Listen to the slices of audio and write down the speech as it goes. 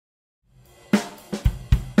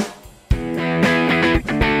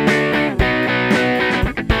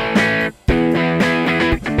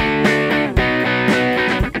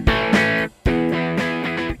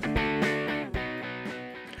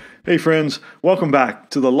Hey friends, welcome back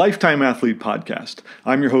to the Lifetime Athlete Podcast.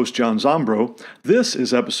 I'm your host, John Zombro. This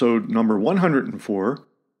is episode number 104,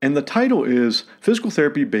 and the title is Physical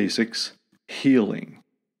Therapy Basics Healing.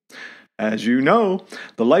 As you know,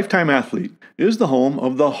 the Lifetime Athlete is the home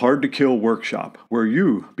of the Hard to Kill workshop, where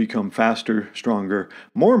you become faster, stronger,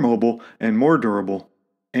 more mobile, and more durable,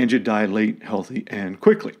 and you die late, healthy, and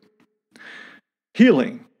quickly.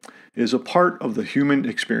 Healing is a part of the human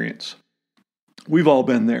experience. We've all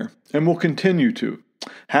been there, and will continue to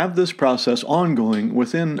have this process ongoing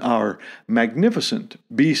within our magnificent,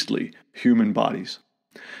 beastly human bodies.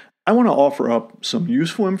 I want to offer up some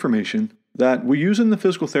useful information that we use in the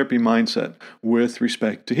physical therapy mindset with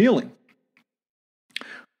respect to healing.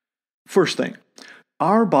 First thing,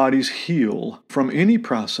 our bodies heal from any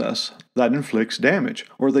process that inflicts damage,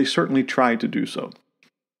 or they certainly try to do so.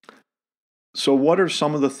 So what are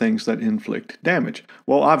some of the things that inflict damage?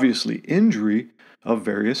 Well, obviously, injury of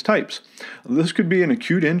various types. This could be an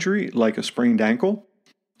acute injury, like a sprained ankle,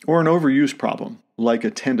 or an overuse problem, like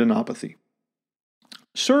a tendinopathy.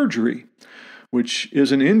 Surgery, which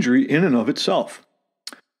is an injury in and of itself.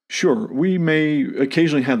 Sure, we may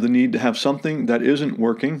occasionally have the need to have something that isn't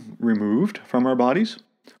working removed from our bodies,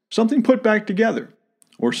 something put back together,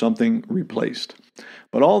 or something replaced.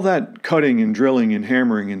 But all that cutting and drilling and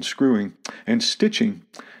hammering and screwing and stitching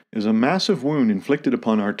is a massive wound inflicted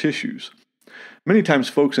upon our tissues. Many times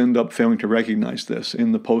folks end up failing to recognize this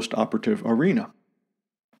in the post-operative arena.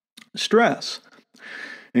 Stress,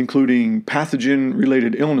 including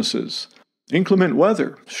pathogen-related illnesses, inclement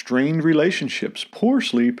weather, strained relationships, poor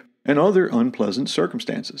sleep, and other unpleasant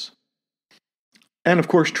circumstances. And of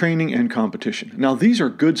course, training and competition. Now, these are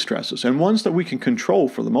good stresses and ones that we can control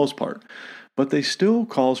for the most part, but they still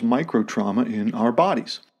cause micro-trauma in our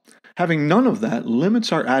bodies. Having none of that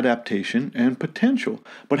limits our adaptation and potential,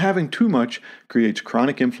 but having too much creates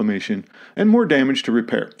chronic inflammation and more damage to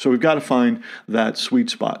repair. So we've got to find that sweet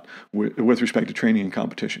spot with respect to training and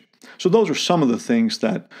competition. So those are some of the things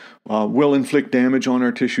that will inflict damage on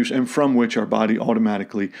our tissues and from which our body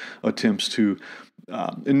automatically attempts to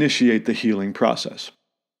initiate the healing process.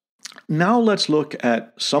 Now let's look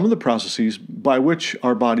at some of the processes by which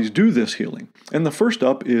our bodies do this healing. And the first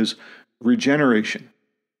up is regeneration.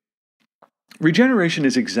 Regeneration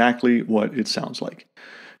is exactly what it sounds like.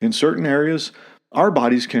 In certain areas, our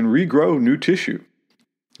bodies can regrow new tissue.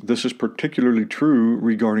 This is particularly true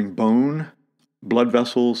regarding bone, blood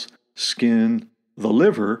vessels, skin, the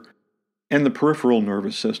liver, and the peripheral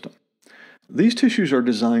nervous system. These tissues are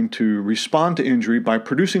designed to respond to injury by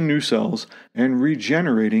producing new cells and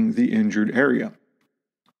regenerating the injured area.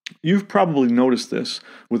 You've probably noticed this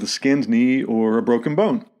with a skinned knee or a broken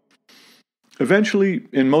bone. Eventually,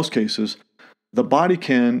 in most cases, the body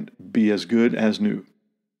can be as good as new.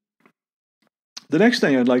 The next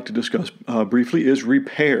thing I'd like to discuss briefly is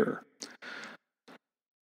repair.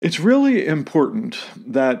 It's really important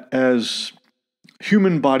that as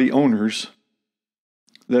human body owners,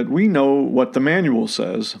 that we know what the manual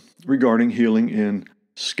says regarding healing in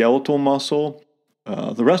skeletal muscle,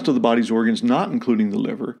 the rest of the body's organs, not including the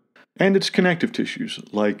liver, and its connective tissues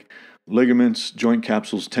like ligaments, joint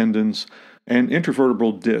capsules, tendons, and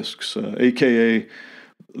intervertebral discs, aka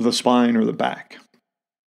the spine or the back.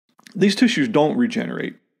 These tissues don't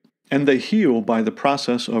regenerate, and they heal by the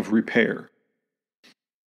process of repair.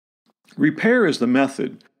 Repair is the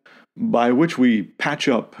method by which we patch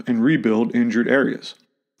up and rebuild injured areas.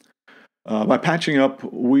 By patching up,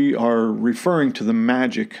 we are referring to the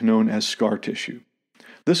magic known as scar tissue.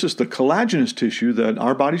 This is the collagenous tissue that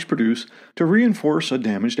our bodies produce to reinforce a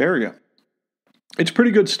damaged area. It's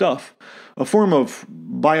pretty good stuff, a form of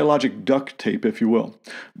biologic duct tape, if you will,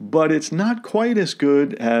 but it's not quite as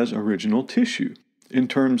good as original tissue in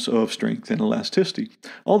terms of strength and elasticity,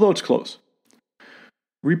 although it's close.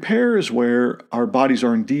 Repair is where our bodies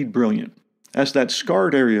are indeed brilliant, as that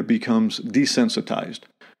scarred area becomes desensitized.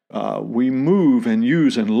 We move and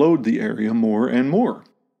use and load the area more and more.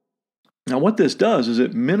 Now, what this does is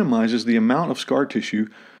it minimizes the amount of scar tissue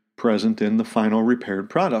present in the final repaired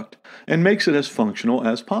product and makes it as functional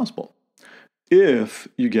as possible, if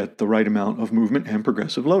you get the right amount of movement and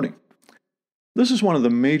progressive loading. This is one of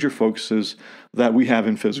the major focuses that we have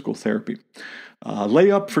in physical therapy.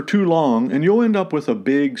 Lay up for too long and you'll end up with a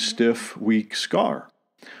big, stiff, weak scar.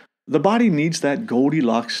 The body needs that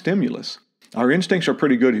Goldilocks stimulus. Our instincts are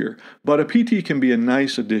pretty good here, but a PT can be a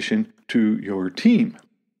nice addition to your team.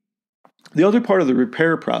 The other part of the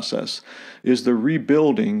repair process is the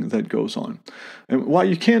rebuilding that goes on. And while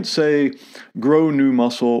you can't say grow new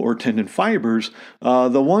muscle or tendon fibers,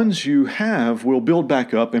 the ones you have will build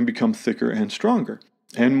back up and become thicker and stronger,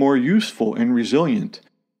 and more useful and resilient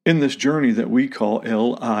in this journey that we call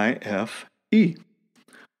LIFE.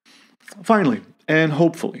 Finally, and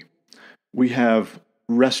hopefully, we have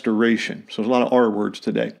restoration. So there's a lot of R words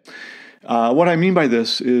today. What I mean by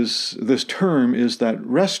this term is that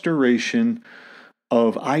restoration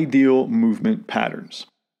of ideal movement patterns.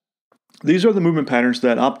 These are the movement patterns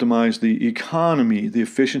that optimize the economy, the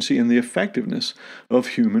efficiency, and the effectiveness of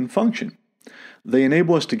human function. They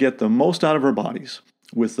enable us to get the most out of our bodies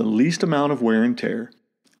with the least amount of wear and tear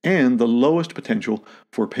and the lowest potential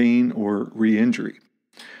for pain or re-injury.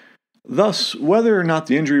 Thus, whether or not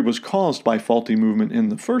the injury was caused by faulty movement in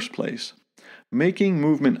the first place, making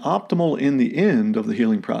movement optimal in the end of the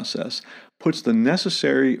healing process puts the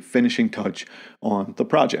necessary finishing touch on the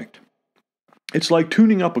project. It's like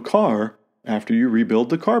tuning up a car after you rebuild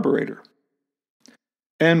the carburetor.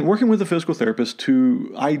 And working with a physical therapist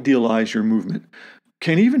to idealize your movement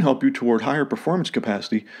can even help you toward higher performance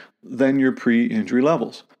capacity than your pre-injury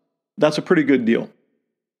levels. That's a pretty good deal.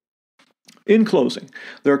 In closing,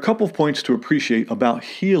 there are a couple of points to appreciate about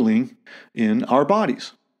healing in our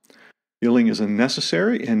bodies. Healing is a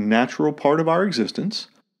necessary and natural part of our existence,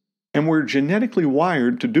 and we're genetically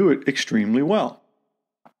wired to do it extremely well.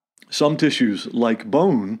 Some tissues, like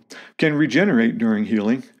bone, can regenerate during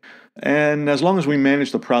healing, and as long as we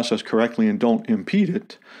manage the process correctly and don't impede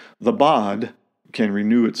it, the bod can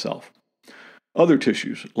renew itself. Other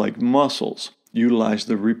tissues, like muscles, utilize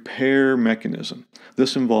the repair mechanism.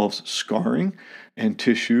 This involves scarring and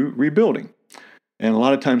tissue rebuilding. And a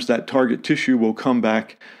lot of times that target tissue will come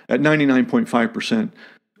back at 99.5%,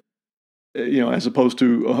 as opposed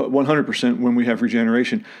to 100% when we have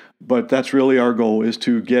regeneration. But that's really our goal, is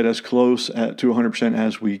to get as close to 100%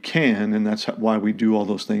 as we can, and that's why we do all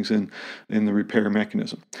those things in the repair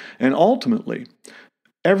mechanism. And ultimately,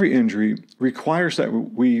 every injury requires that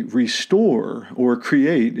we restore or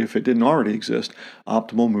create, if it didn't already exist,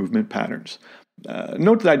 optimal movement patterns.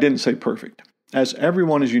 Note that I didn't say perfect, as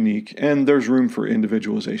everyone is unique and there's room for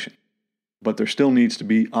individualization. But there still needs to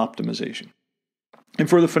be optimization. And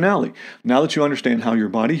for the finale, now that you understand how your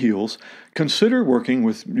body heals, consider working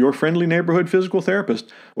with your friendly neighborhood physical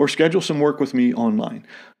therapist or schedule some work with me online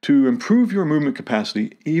to improve your movement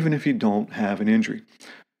capacity even if you don't have an injury.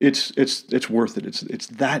 It's worth it. It's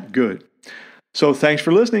that good. So thanks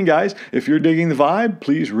for listening, guys. If you're digging the vibe,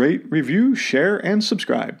 please rate, review, share, and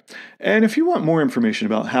subscribe. And if you want more information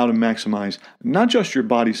about how to maximize not just your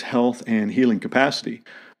body's health and healing capacity,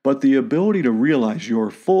 but the ability to realize your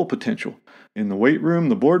full potential in the weight room,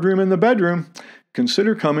 the boardroom, and the bedroom,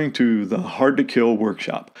 consider coming to the Hard to Kill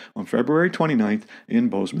workshop on February 29th in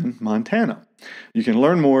Bozeman, Montana. You can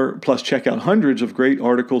learn more, plus check out hundreds of great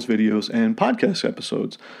articles, videos, and podcast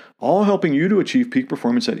episodes, all helping you to achieve peak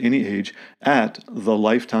performance at any age at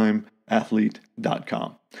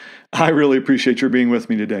thelifetimeathlete.com. I really appreciate your being with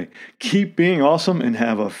me today. Keep being awesome and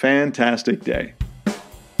have a fantastic day.